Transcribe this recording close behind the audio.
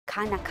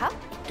খা না খা,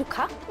 একটু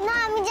খা। না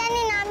আমি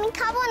জানি না, আমি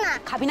খাবো না।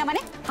 খাবি না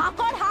মানে? হা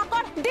কর, হা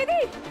কর। দিদি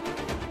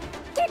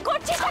কি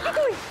করছিস নাকি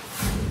তুই?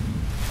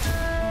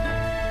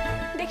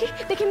 দেখি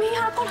দেখি মিহি,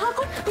 হা কর, হা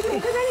কর। তুই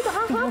মুখে জানি তো?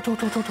 হা হা।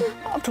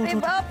 আরে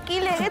বাপ, কি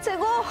লেগেছে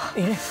গো?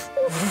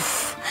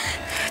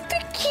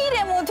 তুই কি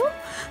রে মধু,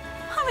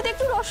 আমি তো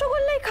একটু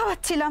রসগোল্লাই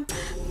খাওয়াচ্ছিলাম,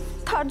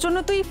 তার জন্য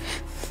তুই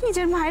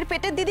নিজের মায়ের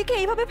পেটের দিদিকে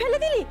এইভাবে ফেলে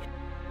দিলি?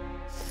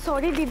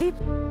 সরি দিদি,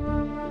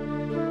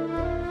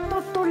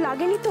 তোর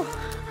লাগেনি তো?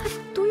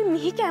 তুই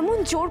মিহিকে এমন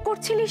জোর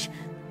করছিলিস,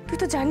 তুই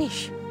তো জানিস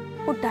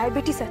ওর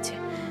ডায়াবেটিস আছে,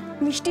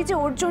 মিষ্টি যে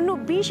ওর জন্য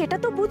বিষ এটা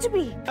তো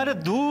বুঝবি। আরে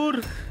দূর,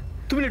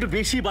 তুমি একটু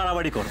বেশি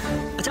বাড়াবাড়ি করো।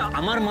 আচ্ছা,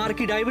 আমার মার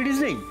কি ডায়াবেটিস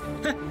নেই?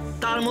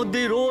 তার মধ্যে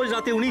রোজ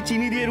রাতে উনি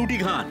চিনি দিয়ে রুটি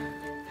খান।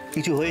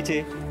 কিছু হয়েছে?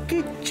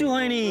 কিচ্ছু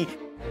হয়নি।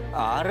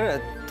 আর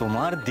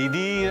তোমার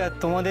দিদি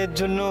তোমাদের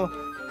জন্য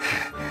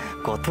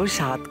কত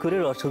স্বাদ করে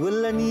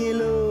রসগোল্লা নিয়ে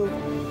এলো।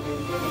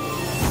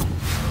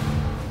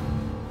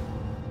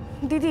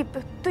 দিদি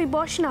তুই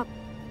বস না,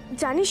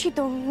 জানিসই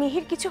তো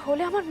মিহির কিছু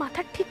হলে আমার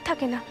মাথা ঠিক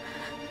থাকে না,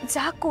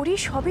 যা করি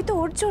সবই তো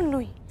ওর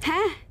জন্যই।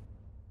 হ্যাঁ,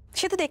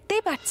 সে তো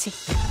দেখতেই পাচ্ছি,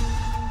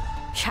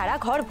 সারা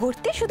ঘর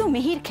ভর্তি শুধু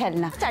মিহির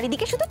খেলনা,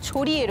 চারিদিকে শুধু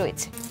ছড়িয়ে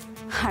রয়েছে।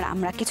 আর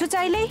আমরা কিছু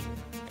চাইলেই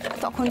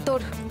তখন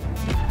তোর।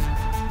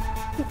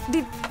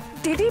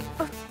 দিদি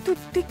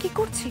তুই কি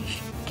করছিস?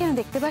 কেন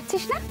দেখতে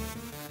পাচ্ছিস না?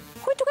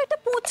 ওইটুকু একটা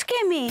পুচকে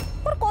মেয়ে,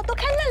 ওর কত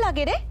খেলনা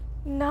লাগে রে।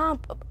 না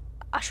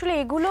আসলে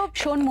এগুলো।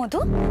 শোন মধু,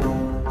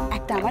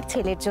 একটা আমার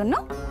ছেলের জন্য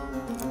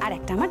আর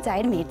একটা আমার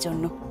জায়ের মেয়ের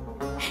জন্য।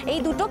 এই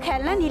দুটো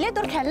খেলনা নিলে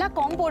তোর খেলনা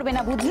কম পড়বে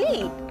না, বুঝলি?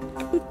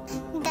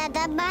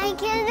 দাদা ভাই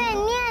খেলবে,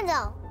 নিয়ে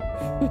যাও।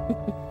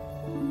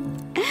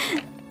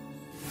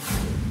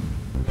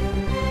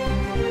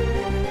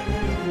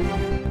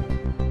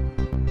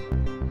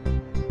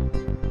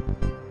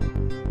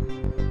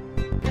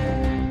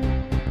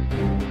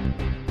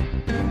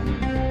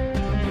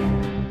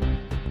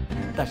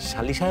 তা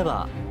শালি সাহেবা,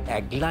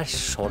 এক গ্লাস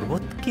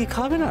শরবত কি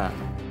খাবে না?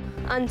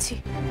 আনছি।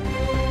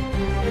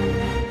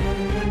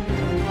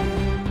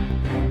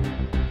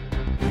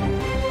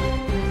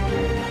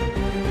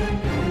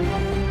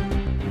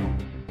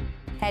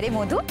 হ্যাঁ রে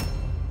মধু,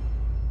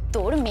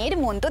 তোর মেয়ের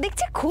মন তো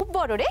দেখছি খুব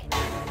বড় রে।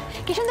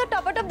 কি সুন্দর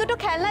টপাটপ দুটো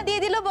খেলনা দিয়ে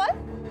দিল বল।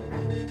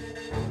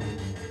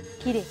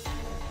 কি রে,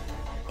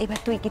 এবার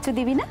তুই কিছু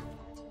দিবি না?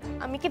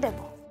 আমি কি দেব?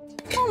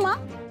 ও মা,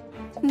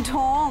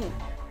 ঢং।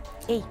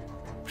 এই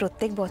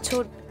প্রত্যেক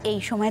বছর এই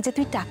সময় যে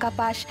তুই টাকা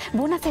পাস,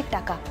 বোনাসের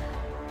টাকা,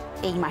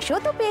 এই মাসেও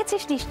তো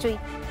পেয়েছিস নিশ্চয়ই।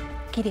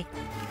 কি রে,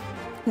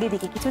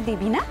 দিদিকে কিছু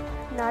দিবি না?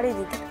 না রে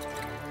দিদি,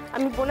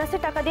 আমি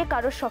বোনাসের টাকা দিয়ে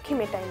কারোর শখই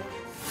মেটাই না।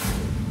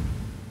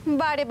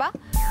 বারে বা,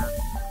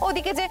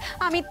 ওদিকে যে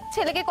আমি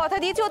ছেলেকে কথা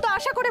দিয়েছি, ও তো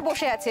আশা করে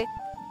বসে আছে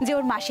যে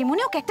ওর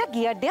মাসিমণি ওকে একটা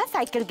গিয়ার দেয়া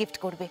সাইকেল গিফট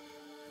করবে।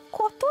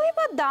 কতই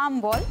বা দাম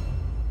বল?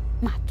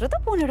 মাত্র তো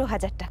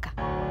 15,000 টাকা।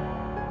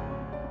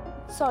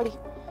 সরি,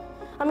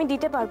 আমি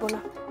দিতে পারবো না।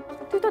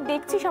 তুই তো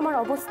দেখছিস আমার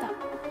অবস্থা,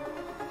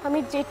 আমি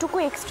যেটুকু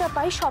এক্সট্রা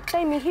পাই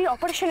সবটাই মিহির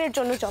অপারেশনের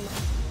জন্য জমা।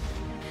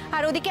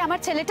 আর ওদিকে আমার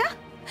ছেলেটা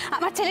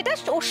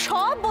ও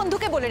সব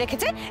বন্ধুকে বলে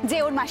রেখেছে যে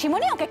ওর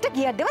মাসিমণি ওকে একটা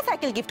গিয়ার দেওয়া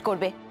সাইকেল গিফট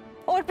করবে।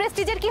 ওর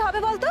প্রেস্টিজের কি হবে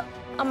বলতো?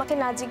 আমাকে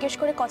না জিজ্ঞেস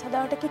করে কথা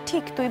দেওয়াটা কি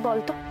ঠিক? তুই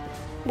বলতো,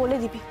 বলে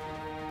দিবি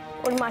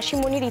ওর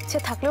মাসিমণির ইচ্ছে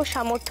থাকলেও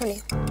সামর্থ্য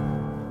নেই,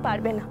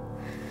 পারবে না।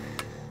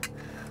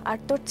 আর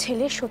তোর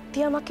ছেলে সত্যি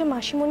আমাকে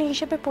মাসিমণি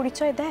হিসেবে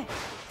পরিচয় দেয়?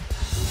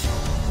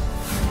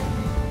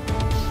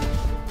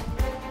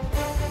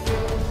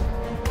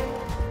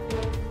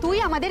 তুই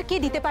আমাদের কি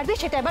দিতে পারবি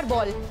সেটা এবার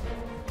বল।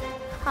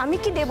 আমি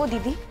কি দেব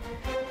দিদি?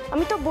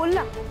 আমি তো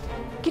বললাম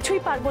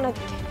কিছুই পারবো না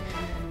দিতে।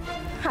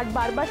 আর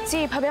বারবার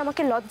চেয়ে এভাবে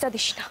আমাকে লজ্জা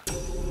দিস না।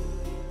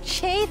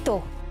 সেই তো,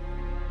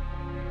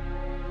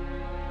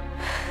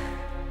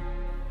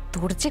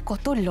 তোর যে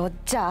কত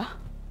লজ্জা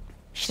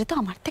সেটা তো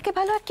আমার থেকে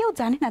ভালো আর কেউ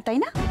জানে না, তাই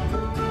না?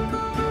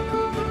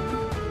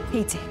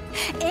 এই যে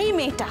এই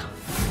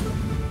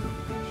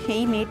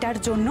মেয়েটার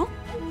জন্য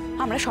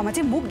আমরা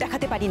সমাজে মুখ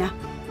দেখাতে পারি না,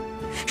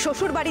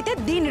 শ্বশুর বাড়িতে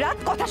দিন রাত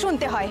কথা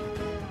শুনতে হয়।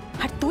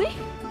 আর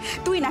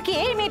তুই নাকি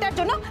এই মেয়েটার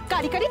জন্য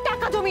কারি কারি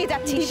টাকা জমিয়ে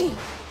যাচ্ছিস।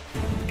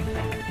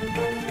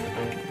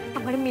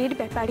 আমার মেয়ের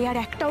ব্যাপারে আর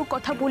একটাও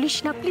কথা বলিস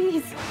না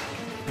প্লিজ।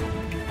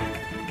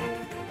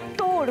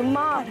 তোর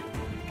মার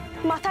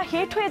মাথা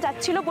হেট হয়ে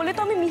যাচ্ছিল বলে তো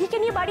আমি মিহিকে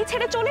নিয়ে বাড়ি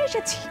ছেড়ে চলে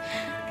এসেছি।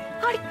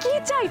 আর কি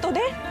চাই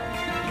তোদের?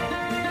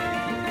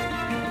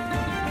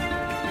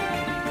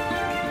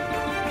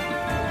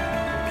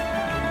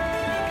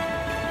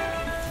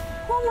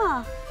 ও মা,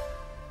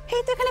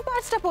 এই তো এখানে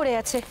পার্সটা পড়ে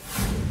আছে,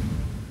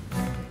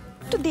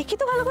 তো দেখি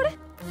তো ভালো করে।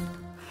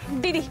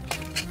 দিদি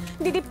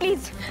দিদি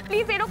প্লিজ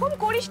প্লিজ এরকম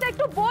করিস না,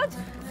 একটু বোঝ।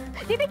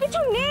 দিদি কিছু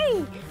নেই।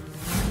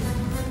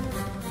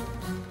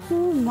 ও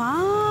মা,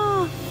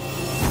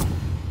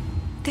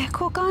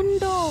 দেখো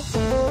কাণ্ড,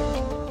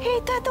 এই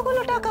তো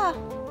এতগুলো টাকা।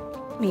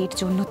 মেয়ের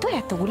জন্য তো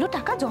এতগুলো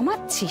টাকা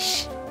জমাচ্ছিস,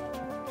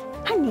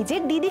 আর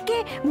নিজের দিদিকে,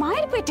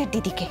 মায়ের পেটের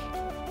দিদিকে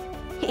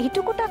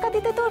এইটুকু টাকা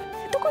দিতে তোর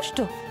এত কষ্ট?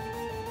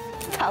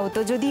 তাও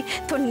তো যদি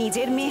তোর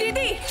নিজের মেয়ে।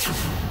 দিদি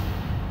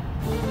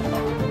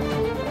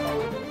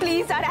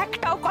প্লিজ আর একটা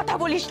একটাও কথা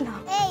বলিস না।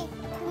 এই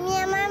তুমি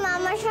আমার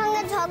মামার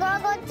সঙ্গে ঝগড়া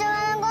করছো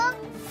কেন গো?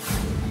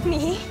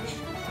 মিহি,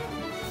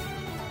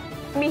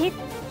 মিহি,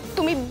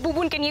 তুমি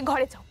বুবুনকে নিয়ে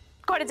ঘরে যাও,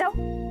 ঘরে যাও।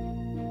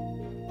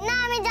 না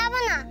আমি যাব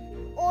না।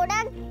 ওরা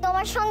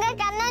তোমার সঙ্গে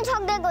কেন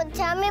ঝগড়া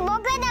করছে আমি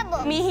বকে দেব।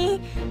 মিহি,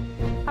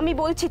 আমি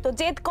বলছি তো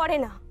জেদ করে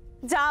না,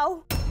 যাও।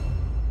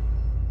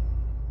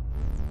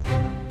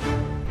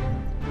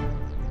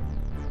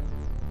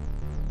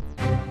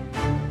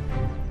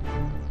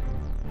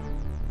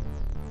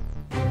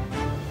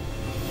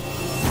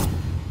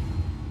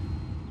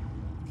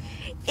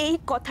 এই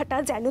কথাটা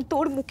যেন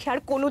তোর মুখে আর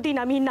কোনোদিন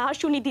আমি না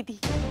শুনি দিদি।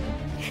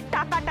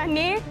 টাকাটা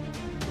নে,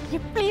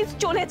 প্লিজ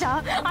চলে যা।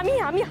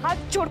 আমি হাত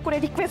জোড় করে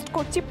রিকোয়েস্ট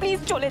করছি, প্লিজ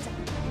চলে যা।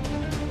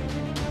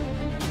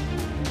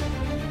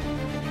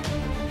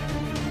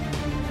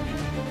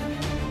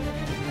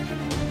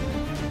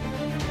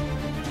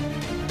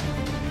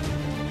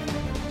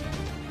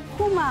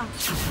 হুমা,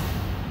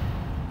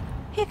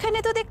 এখানে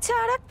তো দেখছি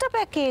আর একটা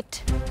প্যাকেট।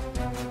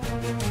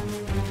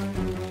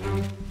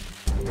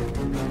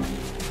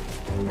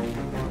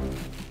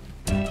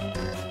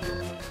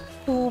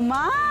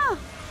 হুমা,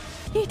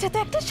 এটা তো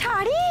একটা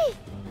শাড়ি।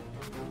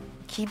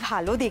 কি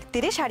ভালো দেখতে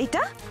রে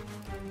শাড়িটা।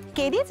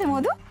 কে দিয়েছে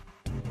মধু?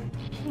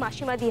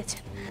 মাসিমা দিয়েছে।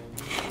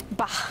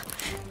 বাহ,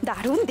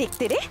 দারুণ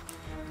দেখতে রে।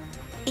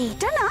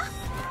 এইটা না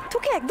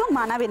তোকে একদম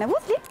মানাবে না,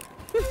 বুঝলি?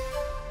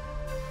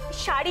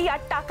 শাড়ি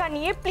আর টাকা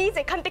নিয়ে প্লিজ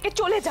এখান থেকে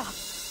চলে যা।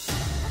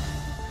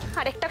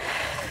 আর একটা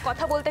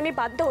কথা বলতে আমি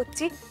বাধ্য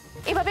হচ্ছি,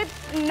 এভাবে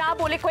না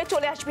বলে কয়ে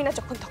চলে আসবি না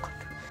যখন তখন।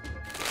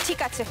 ঠিক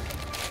আছে,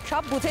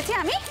 সব বুঝেছি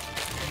আমি।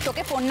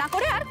 তোকে ফোন না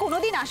করে আর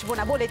কোনোদিন আসবো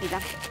না, বলে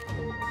দিলাম।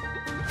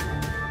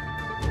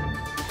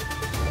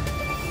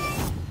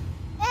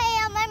 এই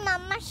আমার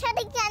মামার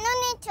শাড়ি কেন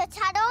নিচ্ছ?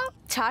 ছাড়ো।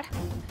 ছাড়,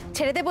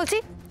 ছেড়ে দে বলছি।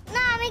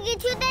 না আমি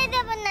কিছুতেই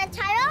দেব না,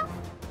 ছাড়ো।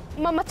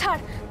 মাম্মা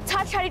ছাড়,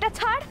 ছাড় শাড়িটা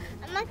ছাড়।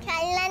 আমার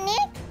খেলনা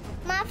নিক,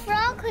 মা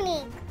ফ্রক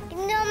নিক,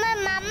 কিন্তু আমার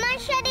মামার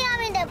শাড়ি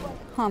আমি দেব।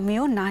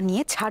 আমিও না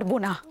নিয়ে ছাড়বো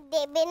না।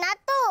 দেবে না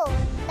তো?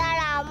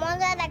 দাঁড়াও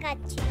মজা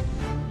দেখাচ্ছি।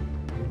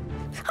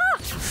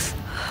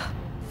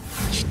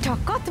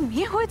 টাকাত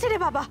মেয়ে হয়েছে রে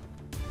বাবা,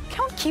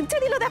 কেমন খিমচে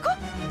দিল দেখো।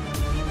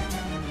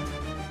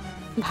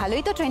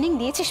 ভালোই তো ট্রেনিং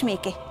দিয়েছিস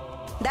মেয়েকে।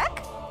 দেখ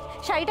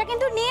শাড়িটা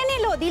কিন্তু নিয়ে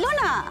নিল, দিল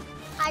না।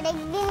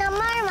 আরেকদিন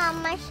আমার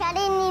মামার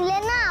শাড়ি নিলে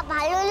না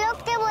ভালো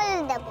লোককে বলে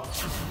দেব।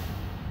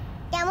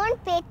 কেমন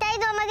পেটাই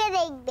তোমাকে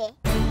দেখবে।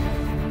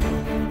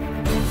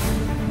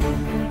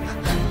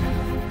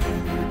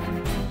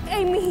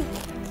 এই মিহি,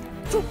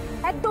 চুপ,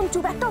 একদম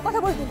চুপ, একটাও কথা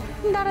বলবি না।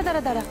 দাঁড়া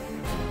দাঁড়া দাঁড়া,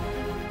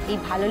 এই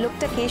ভালো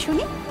লোকটা কে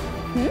শুনি?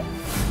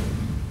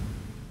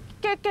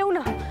 কেউ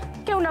না,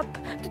 কেউ না।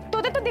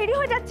 তোদের তো দেরি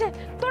হয়ে যাচ্ছে,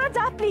 তোরা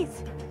যা প্লিজ।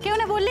 কেউ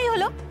না বললেই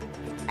হলো।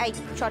 এই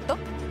শর্ত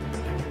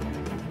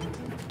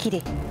কি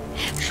রে?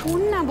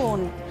 শোন না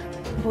বোন,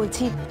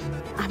 বলছি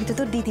আমি তো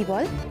তোর দিদি।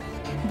 বল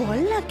বল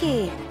না কে?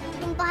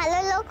 ভালো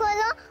লোক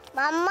হলো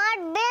মামার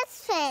বেস্ট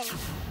ফ্রেন্ড।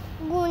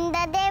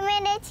 গুন্ডাদের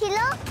মেরেছিল,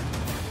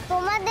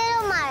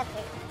 তোমাদেরও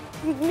মারবে।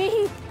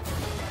 মিহি,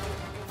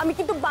 আমি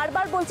কিন্তু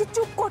বারবার বলছি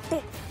চুপ করতে।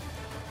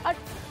 আর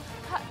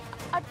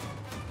আর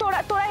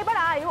তোরা এবার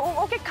আয়,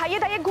 ওকে খাইয়ে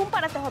দাইয়ে ঘুম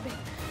পাড়াতে হবে।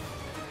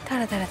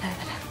 দাঁড়া দাঁড়া দাঁড়া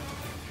দাঁড়া,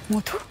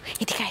 মধু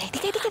এদিকে আয়,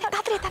 এদিকে এদিকে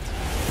তাড়াতাড়ি তাড়াতাড়ি।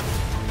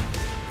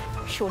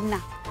 শোন না,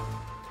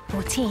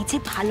 বলছি এই যে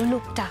ভালো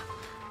লোকটা,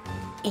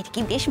 এর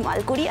কি বেশ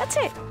মালকড়ি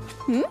আছে?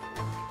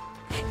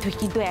 তুই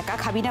কিন্তু একা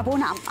খাবি না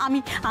বোন, আমি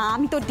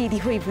আমি তোর দিদি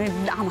হই,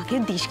 আমাকে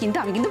দিস কিন্তু,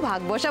 আমি কিন্তু ভাগ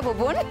বসাবো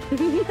বোন।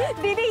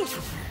 দিদি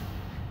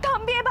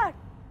থামবি এবার,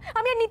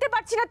 আমি আর নিতে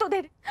পারছি না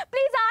তোদের,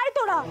 প্লিজ আয়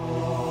তোরা।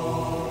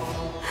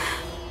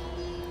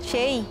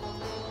 সেই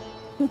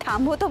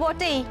থামবো তো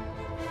বটেই,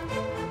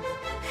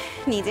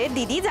 নিজের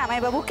দিদি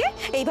জামাইবাবুকে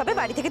এইভাবে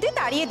বাড়ি থেকে তুই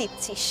তাড়িয়ে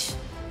দিচ্ছিস।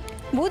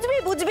 বুঝবি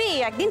বুঝবি,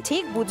 একদিন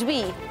ঠিক বুঝবি,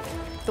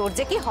 তোর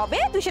যে কি হবে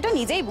তুই সেটা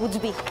নিজেই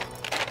বুঝবি।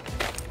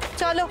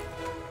 চলো।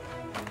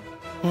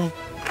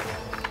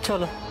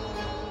 চলো।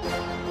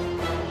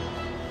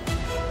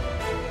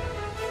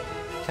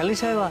 শালি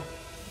সাহেবা,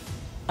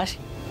 আসি।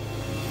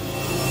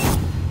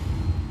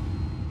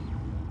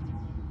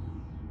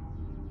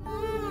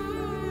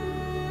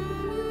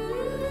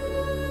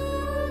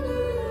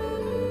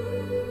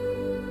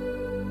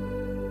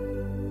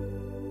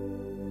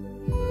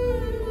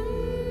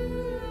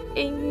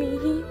 এই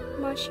মিহি,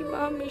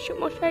 মাসিমা,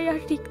 মেসোমশাই আর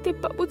ঋকদেব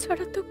বাবু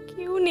ছাড়া তো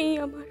কেউ নেই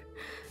আমার।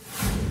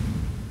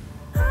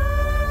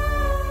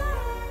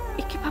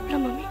 একে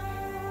ভাবলাম আমি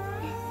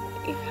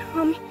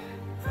আমি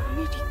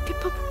আমি ঋকদেব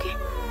বাবুকে।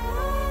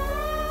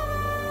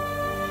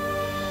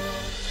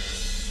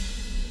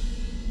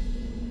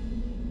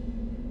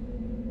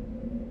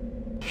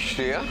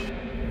 শ্রেয়া,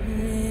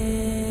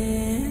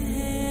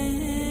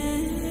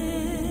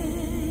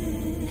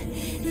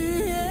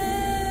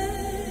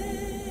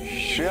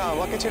 শ্রেয়া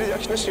আমাকে ছেড়ে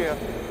যাস না শ্রেয়া।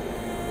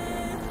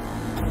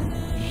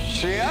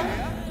 শ্রেয়া,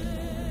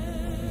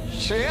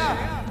 শ্রেয়া,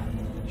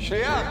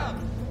 শ্রেয়া,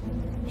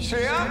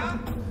 শ্রেয়া।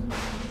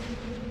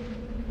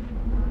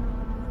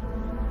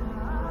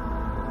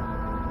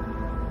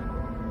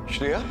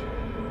 শ্রেয়া,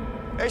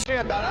 এই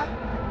শ্রেয়া দাঁড়া।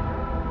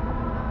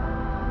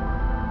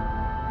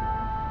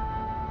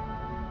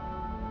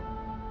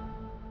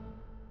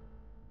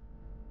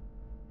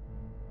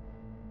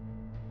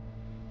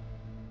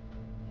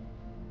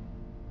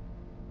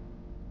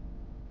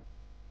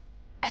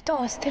 এত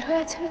অস্থির হয়ে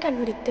আছেন কেন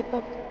ঋকদেব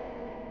বাবু?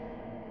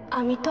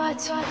 আমি তো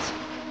আছি।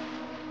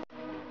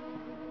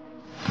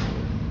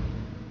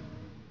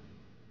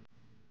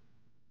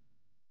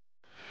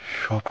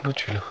 স্বপ্ন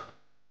ছিল।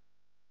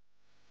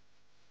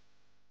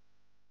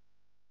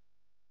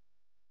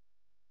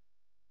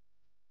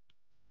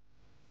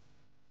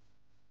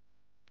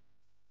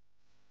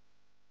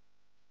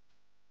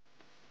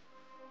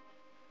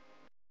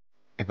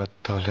 এবার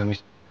তাহলে আমি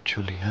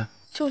চলি। হ্যাঁ,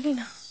 চলি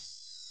না,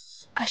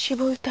 আসি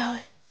বলতে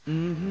হয়।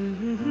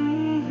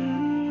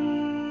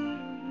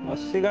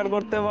 অস্বীকার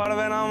করতে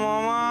পারবে না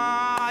মামা।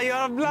 You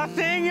R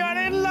blushing, you R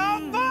in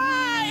love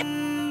বয়।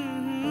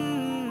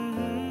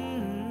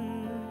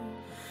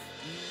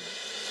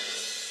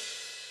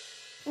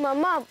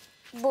 মামা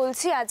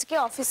বলছি, আজকে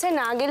অফিসে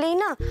না গেলেই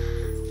না।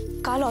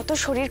 কাল অত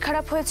শরীর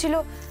খারাপ হয়েছিল,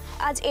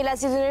 আজ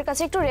এলাচিজনের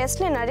কাছে একটু রেস্ট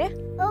নে না রে।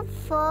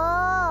 ওফো,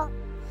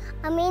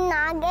 আমি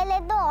না গেলে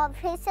তো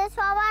অফিসে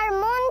সবার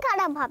মন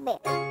খারাপ হবে,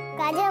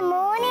 কাজে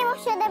মনই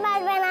বসাতে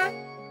পারবে না।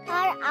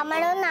 আর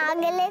আমারও না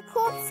গেলে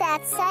খুব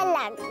স্যাড স্যাড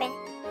লাগবে।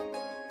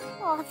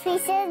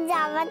 অফিসে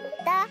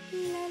যাওয়াটা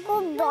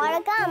খুব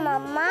দরকার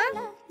মাম্মা।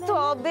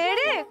 তবে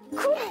রে,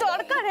 খুব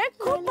দরকার।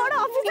 খুব বড়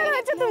অফিসার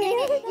হয়েছে তুমি।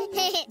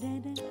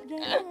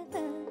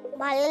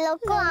 ভালো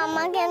লোকও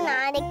আমাকে না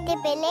দেখতে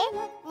পেলে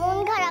মন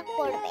খারাপ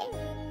করবে।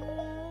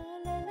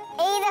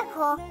 এই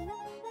দেখো,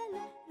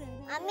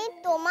 আমি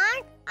তোমার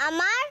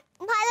আমার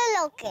ভালো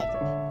লোকের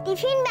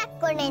টিফিন ব্যাগ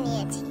করে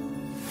নিয়েছি।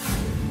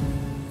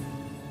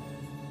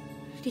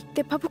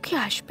 ঋকদেব বাবু কি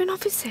আসবেন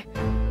অফিসে?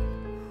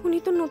 উনি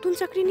তো নতুন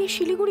চাকরি নিয়ে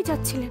শিলিগুড়ি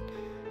যাচ্ছিলেন,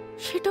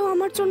 সেটাও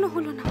আমার জন্য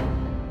হলো না।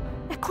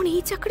 এখন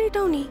এই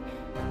চাকরিটাও নেই।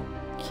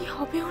 কি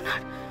হবে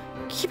ওনার?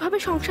 কিভাবে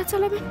সংসার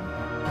চালাবেন?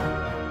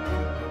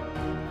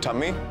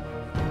 ঠাম্মি,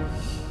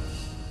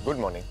 গুড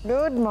মর্নিং।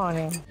 Good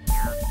morning.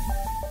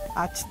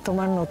 আজ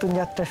তোমার নতুন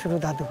যাত্রা শুরু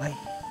দাদু ভাই।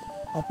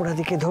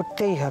 অপরাধীকে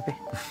ধরতেই হবে,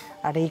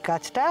 আর এই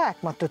কাজটা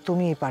একমাত্র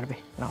তুমিই পারবে।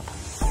 নাও,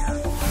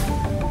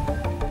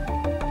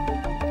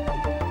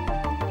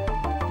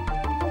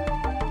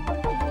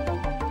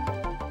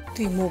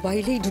 তুই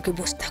মোবাইলেই ঢুকে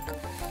বসে থাক,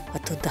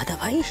 আর তোর দাদা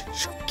ভাই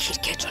সব ক্ষীর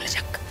খেয়ে চলে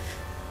যাক।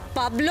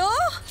 পাবলো,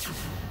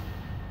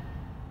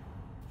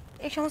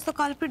 এই সমস্ত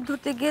কালপিট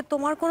ধরতে গিয়ে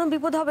তোমার কোনো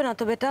বিপদ হবে না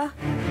তো বেটা?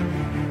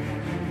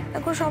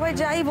 এখন সবাই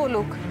যাই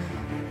বলুক,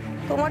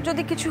 তোমার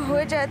যদি কিছু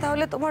হয়ে যায়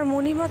তাহলে তোমার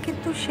মণিমা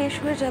কিন্তু শেষ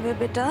হয়ে যাবে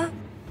বেটা।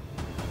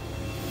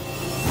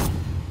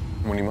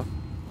 মণিমা,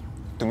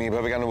 তুমি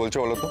এভাবে কেন বলছো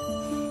বলো তো?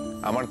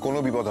 আমার কোনো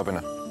বিপদ হবে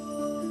না।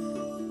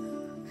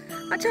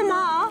 আচ্ছা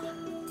মা,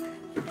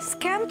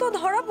 স্ক্যাম তো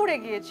ধরা পড়ে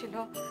গিয়েছিল,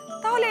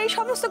 তাহলে এই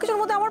সমস্ত কিছুর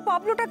মধ্যে আমার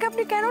পাবলোটাকে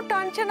আপনি কেন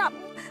টানছেন?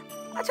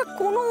 আচ্ছা,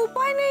 কোনো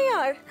উপায় নেই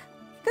আর?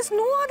 There's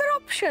no other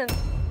option.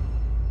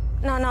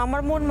 না না,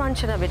 আমার মন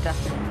মানছে না বেটা,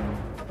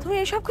 তুমি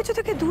এইসব কিছু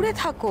থেকে দূরে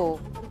থাকো।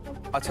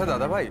 আচ্ছা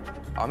দাদা ভাই,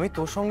 আমি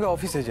তোর সঙ্গে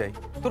অফিসে যাই,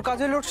 তোর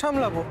কাজের লোড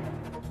সামলাবো।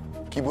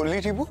 কি বললি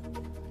টিপু?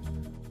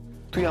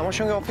 তুই আমার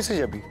সঙ্গে অফিসে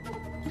যাবি?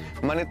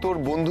 মানে তোর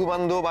বন্ধু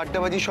বান্ধব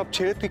আড্ডাবাজি সব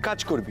ছেড়ে তুই কাজ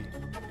করবি?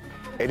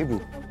 এ রিবু,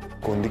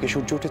 কোন দিকে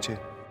সূর্য উঠেছে?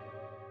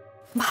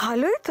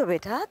 ভালোই তো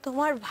বেটা,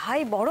 তোমার ভাই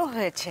বড়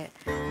হয়েছে,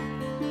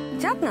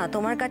 যাক না,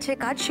 তোমার কাছে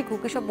কাজ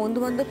শিখুক। এসব বন্ধু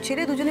বান্ধব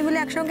ছেড়ে দুজনে মিলে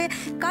একসঙ্গে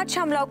কাজ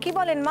সামলাও, কি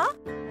বলেন মা?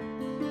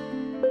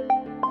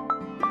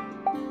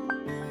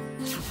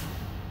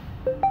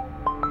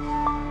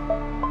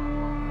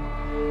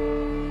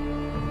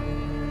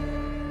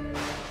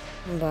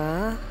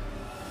 বাহ,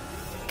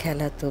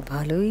 খেলা তো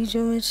ভালোই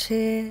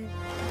জমেছে।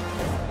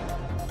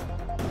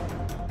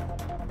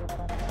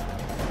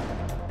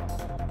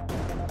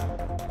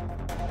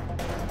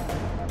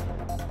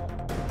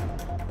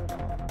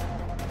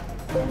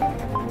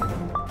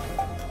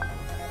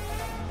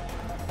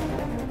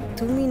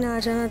 তুমি না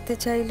জানাতে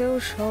চাইলেও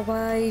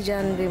সবাই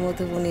জানবে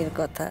মধুবনির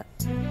কথা।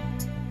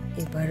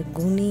 এবার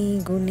গুনে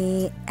গুনে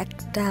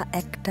একটা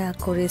একটা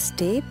করে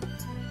স্টেপ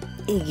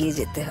এগিয়ে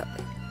যেতে হবে।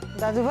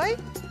 দাদু ভাই,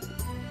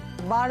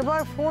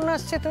 বারবার ফোন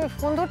আসছে, তুমি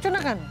ফোন ধরছো না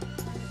কেন?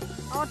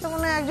 আমার তো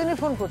মনে হয় একজনই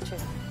ফোন করছে,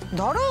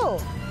 ধরো।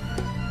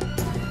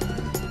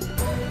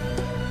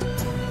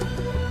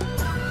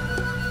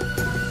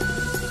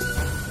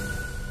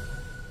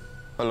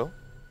 হ্যালো,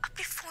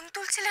 আপনি ফোন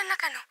তুলছিলেন না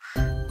কেন?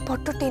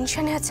 বড্ড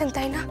টেনশনে আছেন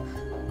তাই না?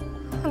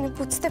 আমি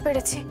বুঝতে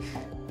পেরেছি।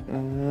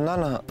 না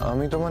না,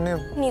 আমি তো মানে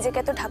নিজেকে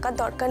এত ঢাকার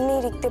দরকার নেই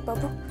ঋকদেব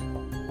বাবু।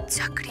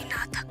 চাকরি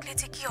না থাকলে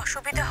যে কি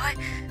অসুবিধা হয়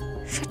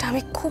সেটা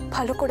আমি খুব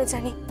ভালো করে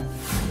জানি।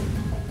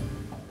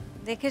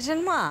 দেখেছেন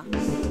মা,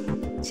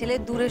 ছেলে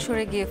দূরে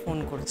সরে গিয়ে ফোন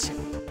করছে।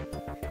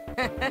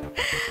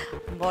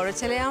 বড়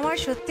ছেলে আমার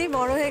সত্যি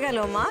বড় হয়ে গেল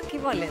মা, কি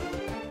বলেন?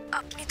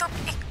 আপনি তো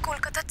এই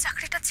কলকাতার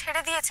চাকরিটা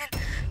ছেড়ে দিয়েছেন,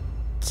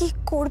 কি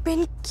করবেন,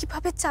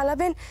 কিভাবে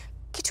চালাবেন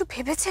কিছু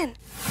ভেবেছেন?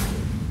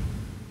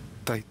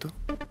 তাই তো,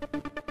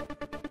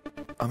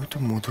 আমি তো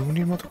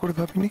মধুবনির মতো করে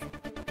ভাবিনি।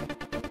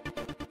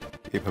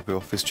 এভাবে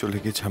অফিস চলে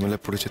গিয়ে ঝামেলা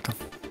পড়ে যেতাম,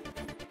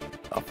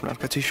 আপনার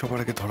কাছেই সবার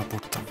আগে ধরা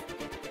পড়তাম।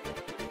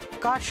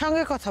 কার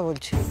সঙ্গে কথা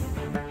বলছি?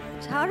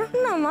 ছাড়ুন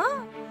না মা,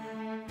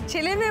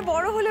 ছেলে মেয়ে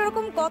বড় হলে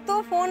ওরকম কত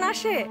ফোন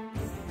আসে,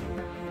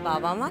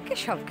 বাবা মাকে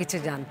সবকিছু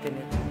জানতে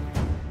নেই।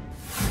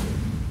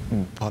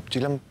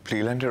 ভাবছিলাম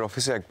প্লেল্যান্ডের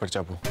অফিসে একবার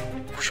যাব।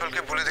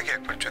 কুশলকে বলে দেখি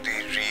একবার যদি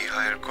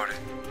রিহায়ার করে।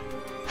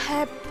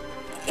 হ্যাঁ,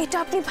 এটা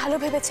আপনি ভালো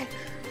ভেবেছেন।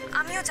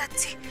 আমিও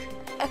যাচ্ছি,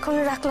 এখন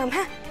রাখলাম।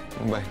 হ্যাঁ,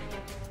 বাই।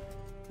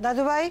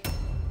 দাদু ভাই,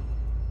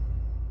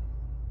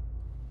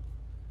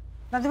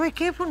 দাদু ভাই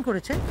কে ফোন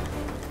করেছে?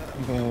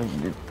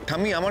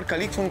 ঠাম্মি, আমার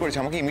কালিগ ফোন করেছে,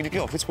 আমাকে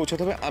ইমিডিয়েটলি অফিস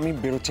পৌঁছাতে হবে। আমি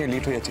বেরোচ্ছি,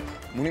 লেট হয়ে যাচ্ছে।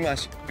 মুনিমা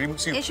আসি।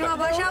 এসো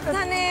বাবা,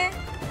 সাবধানে।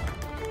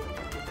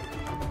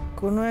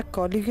 কোনো এক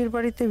কলিগের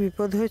বাড়িতে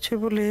বিপদ হয়েছে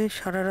বলে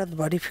সারা রাত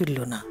বাড়ি ফিরল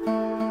না।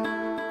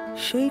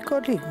 সেই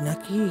কলিগ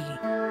নাকি?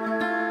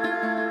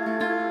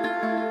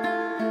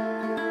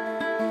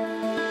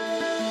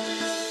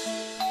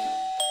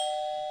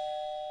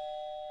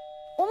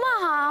 ওমা,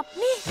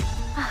 আপনি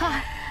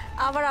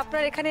আবার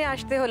আপনার এখানে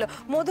আসতে হলো?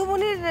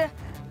 মধুবনির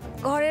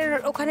ঘরের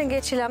ওখানে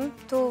গেছিলাম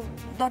তো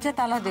দরজা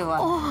তালা দেওয়া,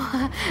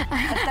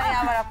 তাই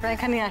আবার আপনার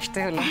এখানে আসতে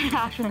হলো।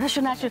 আসুন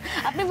আসুন আসুন,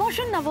 আপনি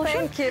বসুন না,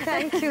 বসুন।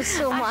 Thank you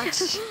so much.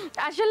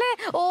 আসলে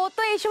ও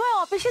তো এই সময়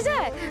অফিসে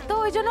যায়, তো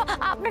ওই জন্য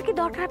আপনার কি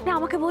দরকার আপনি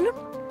আমাকে বলুন।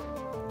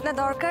 না,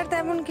 দরকার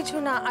তেমন কিছু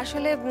না।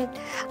 আসলে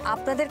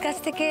আপনাদের কাছ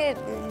থেকে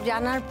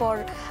জানার পর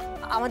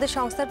আমাদের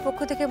সংস্থার পক্ষ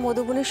থেকে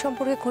মধুবনির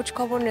সম্পর্কে খোঁজ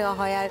খবর নেওয়া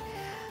হয়, আর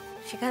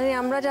সেখানে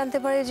আমরা জানতে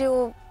পারি যে ও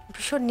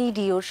ভীষণ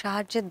নিডি, ওর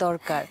সাহায্যের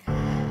দরকার।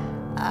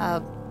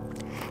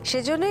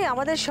 সেজন্যই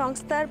আমাদের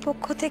সংস্থার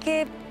পক্ষ থেকে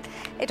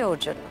এটা ওর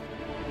জন্য।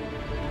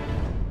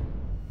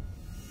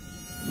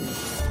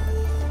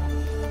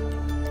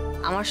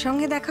 আমার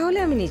সঙ্গে দেখা হলে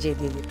আমি নিজেই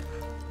দিয়ে দিই।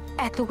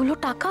 এতগুলো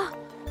টাকা?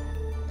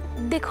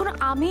 দেখুন,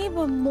 আমি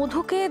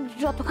মধুকে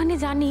যতখানি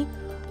জানি,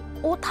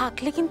 ও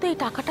থাকলে কিন্তু এই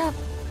টাকাটা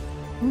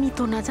নিত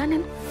না,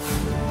 জানেন।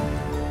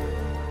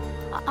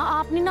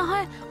 আপনি না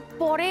হয়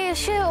পরে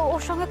এসে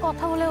ওর সঙ্গে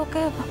কথা বলে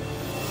ওকে।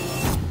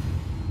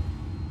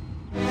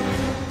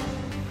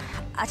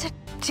 আচ্ছা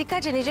ঠিক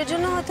আছে, নিজের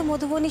জন্য হয়তো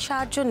মধুবনি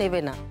সাহায্য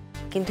নেবে না,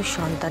 কিন্তু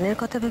সন্তানের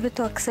কথা ভেবে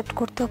তো অ্যাকসেপ্ট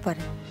করতেও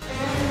পারে।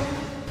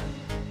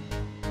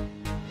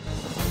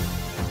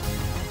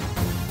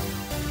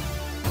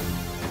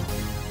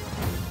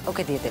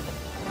 ওকে দিয়ে দেবে।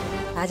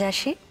 আজ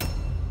আসি।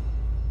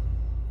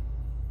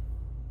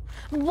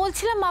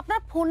 বলছিলাম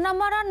আপনার ফোন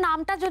নাম্বার আর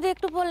নামটা যদি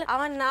একটু বলে।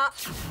 আমার না,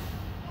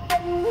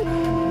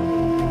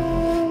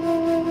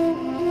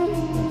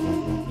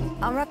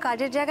 আমরা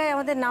কাজের জায়গায়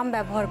আমাদের নাম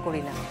ব্যবহার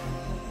করি না।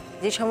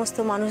 যে সমস্ত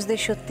মানুষদের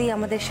সত্যিই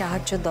আমাদের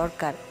সাহায্য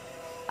দরকার,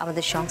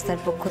 আমাদের সংস্থার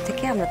পক্ষ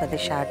থেকে আমরা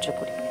তাদের সাহায্য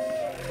করি।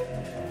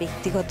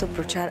 ব্যক্তিগত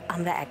প্রচার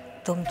আমরা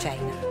একদম চাই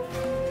না।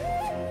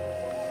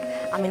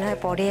 আমি নয়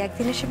পরে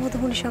একদিন এসে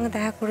মধুবনির সঙ্গে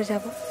দেখা করে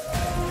যাব।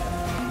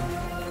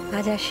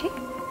 আজ আসি।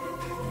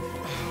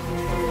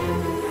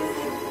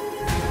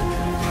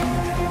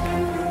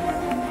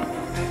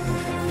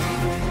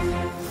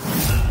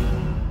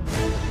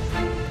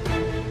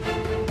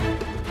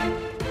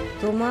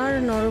 তোমার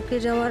নরকে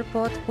যাওয়ার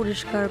পথ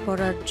পরিষ্কার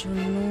করার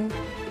জন্য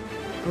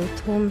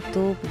প্রথম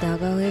তোপ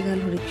দাগা হয়ে গেল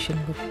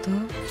রিকশনগুপ্ত।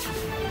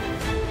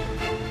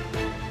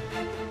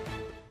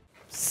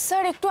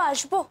 স্যার একটু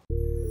আসবো?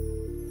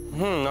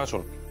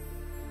 আসুন।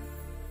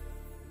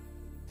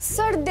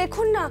 স্যার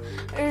দেখুন না,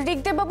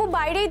 ঋকদেব বাবু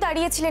বাইরেই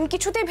দাঁড়িয়েছিলেন,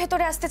 কিছুতেই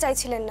ভেতরে আসতে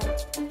চাইছিলেন না।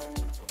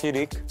 কি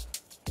রিক,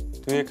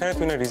 তুই এখানে?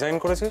 তুই না রিজাইন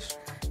করেছিস?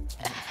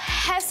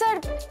 হ্যাঁ স্যার,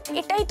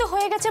 এটাই তো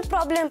হয়ে গেছে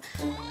প্রবলেম।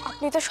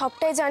 আপনি তো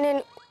সবটাই জানেন,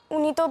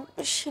 উনি তো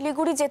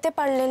শিলিগুড়ি যেতে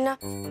পারলেন না।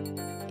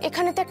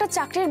 এখানে তো একটা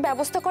চাকরির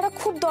ব্যবস্থা করা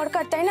খুব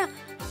দরকার, তাই না?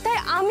 তাই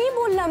আমি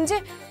বললাম যে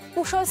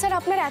কুশল স্যার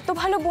আপনার এত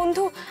ভালো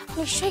বন্ধু,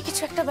 নিশ্চয়ই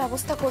কিছু একটা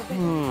ব্যবস্থা করবেন।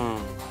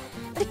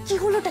 আরে কি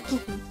হলোটা কি?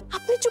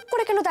 আপনি চুপ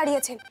করে কেন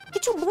দাঁড়িয়েছেন?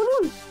 কিছু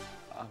বলুন।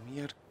 আমি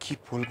আর কি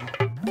বলবো?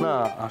 না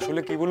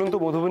আসলে কি বলুন তো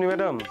মধুবনী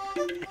ম্যাডাম,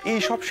 এই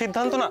সব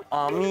সিদ্ধান্ত না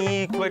আমি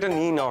খুব একটা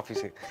নিই না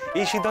অফিসে।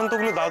 এই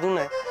সিদ্ধান্তগুলো দাদু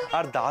নেয়,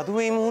 আর দাদু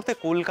এই মুহূর্তে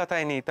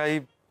কলকাতায় নেই, তাই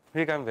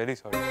রিক I am very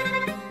sorry.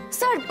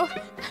 Sir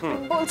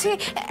বলছি,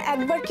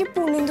 একবার কি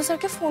পূর্ণেন্দু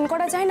স্যারকে ফোন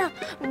করা যায় না?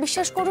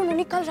 বিশ্বাস করুন,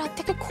 উনি কাল রাত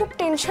থেকে খুব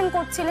টেনশন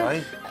করছিলেন।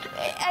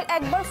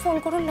 একবার ফোন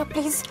করুন না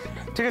প্লিজ।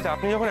 ঠিক আছে,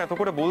 আপনি যখন এত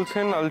করে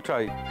বলছেন আইল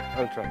ট্রাই।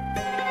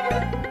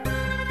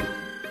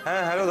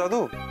 হ্যাঁ হ্যালো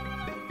দাদু।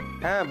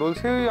 হ্যাঁ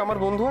বলছি, আমার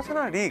বন্ধু আছে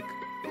না রিক,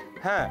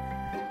 হ্যাঁ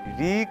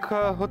রিক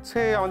হচ্ছে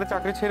আমাদের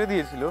চাকরি ছেড়ে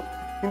দিয়েছিল,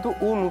 কিন্তু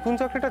ও নতুন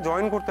চাকরিটা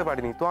জয়েন করতে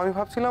পারেনি। তো আমি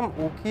ভাবছিলাম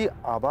ও কি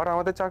আবার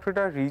আমাদের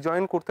চাকরিটা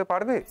রিজয়েন করতে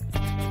পারবে।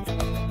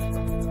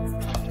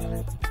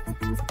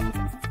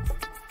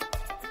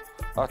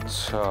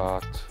 আচ্ছা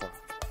আচ্ছা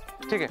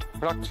ঠিক আছে,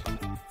 রাখছি।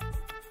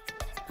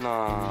 না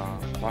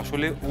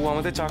আসলে ও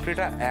আমাদের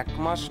চাকরিটা 1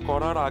 মাস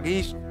করার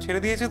আগেই ছেড়ে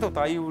দিয়েছে, তো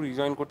তাই ও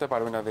রিজয়েন করতে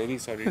পারবে না। Very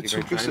sorry.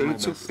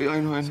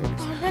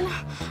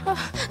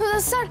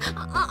 স্যার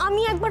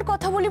আমি একবার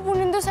কথা বলি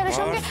পূর্ণেন্দু স্যারের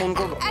সঙ্গে।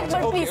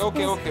 একবার প্লিজ।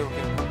 ওকে ওকে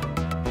ওকে।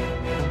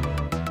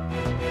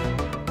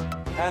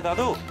 হ্যাঁ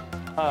দাদু,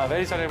 হ্যাঁ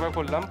ভেরি সরি, একবার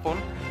করলাম ফোন।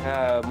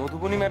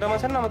 মধুবনী ম্যাডাম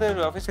আছেন না আমাদের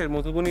অফিসের,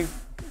 মধুবনী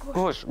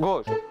ঘোষ।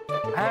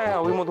 হ্যাঁ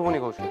ওই মধুবনী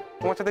ঘোষ,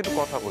 তোমার সাথে একটু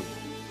কথা বলবো।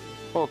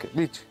 ওকে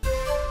দিচ্ছি।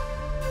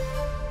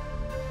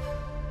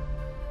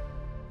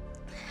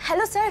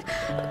 হ্যালো স্যার,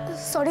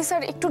 সরি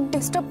স্যার একটু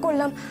ডিস্টার্ব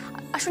করলাম।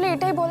 আসলে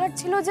এটাই বলার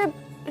ছিল যে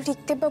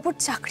ঋকদেব বাবুর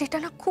চাকরিটা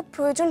না খুব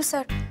প্রয়োজন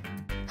স্যার।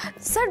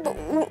 স্যার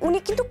উনি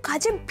কিন্তু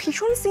কাজে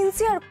ভীষণ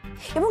সিনসিয়ার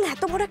এবং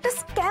এত বড় একটা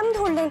স্ক্যাম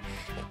ধরলেন।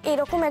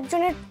 এরকম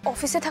একজনের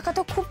অফিসে থাকা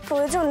তো খুব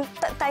প্রয়োজন,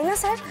 তাই না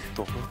স্যার?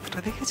 তোটা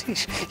দেখেছিস?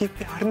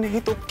 আর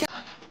নেই তো।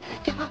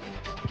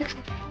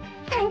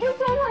 Thank you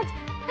so much.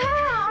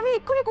 হ্যাঁ, আমি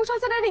এক্ষুনি কুশল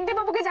স্যার আর রিঙ্কদেব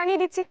বাবুকে জানিয়ে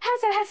দিচ্ছি। হ্যাঁ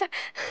স্যার, হ্যাঁ স্যার।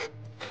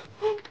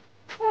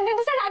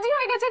 স্যার রাজি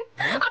হয়ে গেছেন।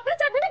 আপনার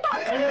চাকরিটা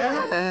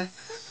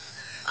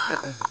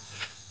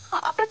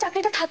আপনার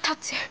চাকরিটা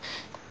থাকছে।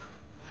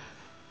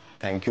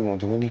 থ্যাংক ইউ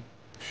মধুবনী,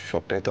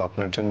 সবটাই তো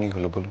আপনার জন্যই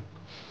হলো বলুন।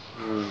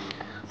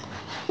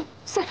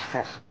 স্যার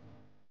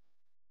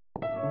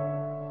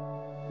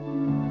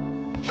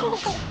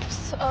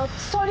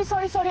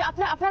সরি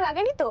আপনার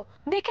লাগেনি তো?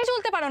 দেখে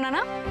চলতে পারো না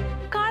না?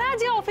 কারা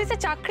যে অফিসে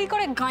চাকরি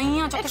করে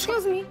গাইয়া।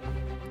 এক্সকিউজ মি,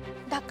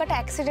 ধাক্কাটা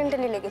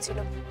অ্যাক্সিডেন্টালি লেগেছিল,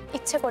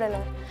 ইচ্ছে করে না।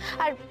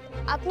 আর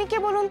আপনি কে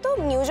বলুন তো,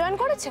 নিউ জয়েন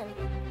করেছেন?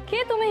 কে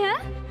তুমি?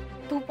 হ্যাঁ,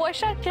 2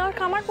 পয়সার ক্লার্ক।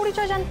 আমার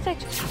পরিচয় জানতে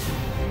চাইছো?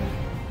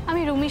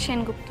 আমি রুমি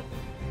সেনগুপ্ত,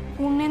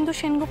 পূর্ণেন্দু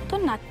সেনগুপ্তর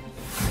নাতনি।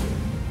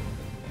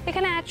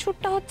 এখানে অ্যাড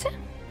শুটটা হচ্ছে,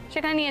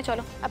 সেখানে নিয়ে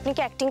চলো। আপনি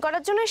কি অ্যাক্টিং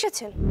করার জন্য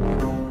এসেছেন?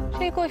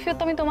 সেই কৈফিয়ত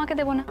আমি তোমাকে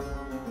দেবো না,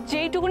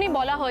 যেইটুকুনি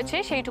বলা হয়েছে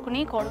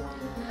সেইটুকুনিই করো।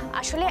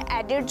 আসলে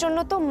অ্যাডের জন্য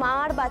তো মা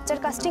আর বাচ্চার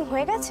কাস্টিং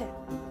হয়ে গেছে,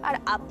 আর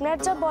আপনার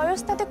যা বয়স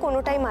তাতে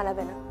কোনোটাই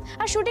মানাবে না।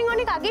 আর শুটিং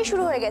অনেক আগেই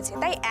শুরু হয়ে গেছে,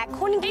 তাই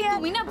এখন গিয়ে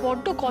তুমি না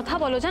বড্ড কথা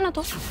বলো, জানো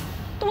তো?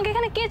 তোমাকে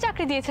এখানে কে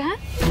চাকরি দিয়েছে? হ্যাঁ,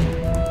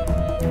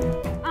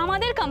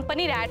 আমাদের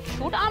কোম্পানির অ্যাড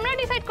শুট, আমরা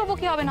ডিসাইড করবো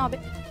কি হবে না হবে।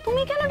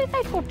 তুমি কেন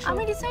ডিসাইড করছো?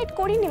 আমি ডিসাইড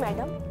করিনি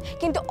ম্যাডাম,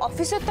 কিন্তু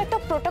অফিসের তো একটা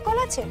প্রোটোকল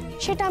আছে,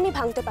 সেটা আমি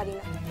ভাঙতে পারি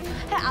না।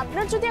 হ্যাঁ,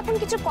 আপনার যদি এখন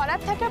কিছু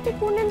করার থাকে আপনি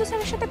পূর্ণেন্দু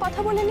স্যারের সাথে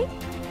কথা বলে নিন।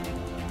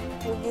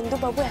 পূর্ণেন্দু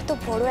বাবু এত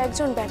বড়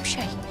একজন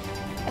ব্যবসায়ী,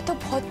 এত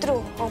ভদ্র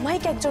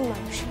অমায়িক একজন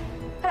মানুষ,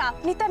 আর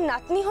আপনি তার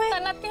নাতনি হয়ে।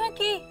 তার নাতনি হয়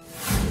কি?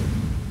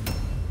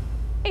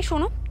 এই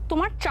শোনো,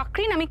 তোমার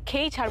চাকরি আমি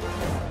খেয়েই ছাড়বো।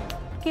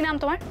 কি নাম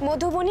তোমার?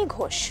 মধুবনী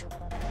ঘোষ।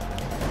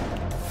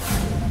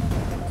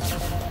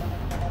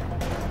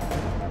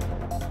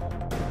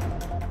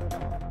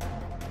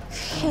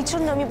 এই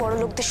জন্য আমি বড়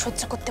লোকদের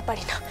সহ্য করতে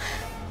পারি না,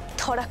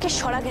 ধরাকে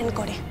সরা জ্ঞান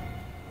করে।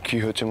 কি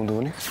হচ্ছে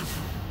মধুবনী?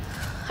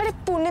 আরে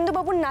পূর্ণেন্দু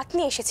বাবুর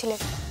নাতনি এসেছিলেন,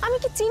 আমি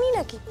কি চিনি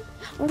নাকি?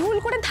 ভুল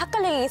করে ধাক্কা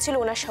লেগে গেছিল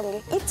ওনার সঙ্গে,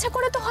 ইচ্ছা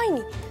করে তো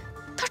হয়নি।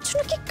 তার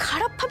জন্য কি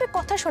খারাপ ভাবে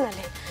কথা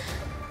শোনালেন।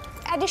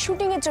 অ্যাডের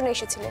শুটিং এর জন্য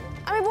এসেছিলেন,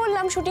 আমি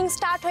বললাম শুটিং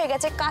স্টার্ট হয়ে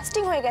গেছে,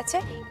 কাস্টিং হয়ে গেছে।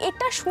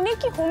 এটা শুনে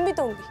কি হম্বি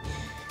তম্বি।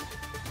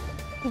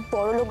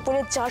 বড় লোক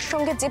বলে যার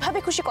সঙ্গে যেভাবে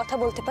খুশি কথা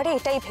বলতে পারে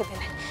এটাই ভেবে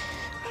নেয়।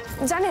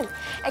 জানেন,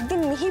 একদিন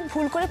মিহি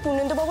ভুল করে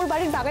পূর্ণেন্দু বাবুর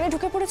বাড়ির বাগানে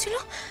ঢুকে পড়েছিল,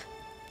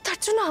 তার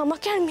জন্য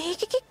আমাকে আর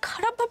মিহিকে কি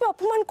খারাপ ভাবে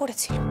অপমান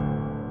করেছিল।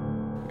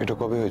 এটা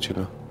কবে হয়েছিল?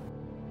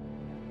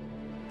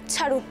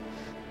 ছাড়ুন,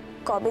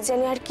 কবে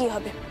জানি আর কি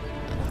হবে।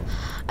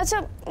 আচ্ছা,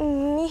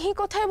 মিহি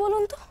কোথায়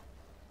বলুন তো?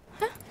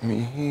 হ্যাঁ,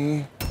 মিহি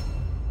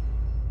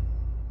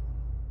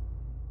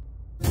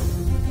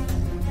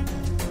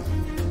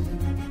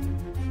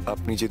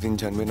আপনি যেদিন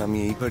জানবেন আমি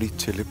এই বাড়ির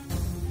ছেলে,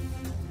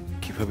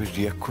 কিভাবে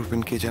রিয়াক্ট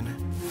করবেন কে জানে।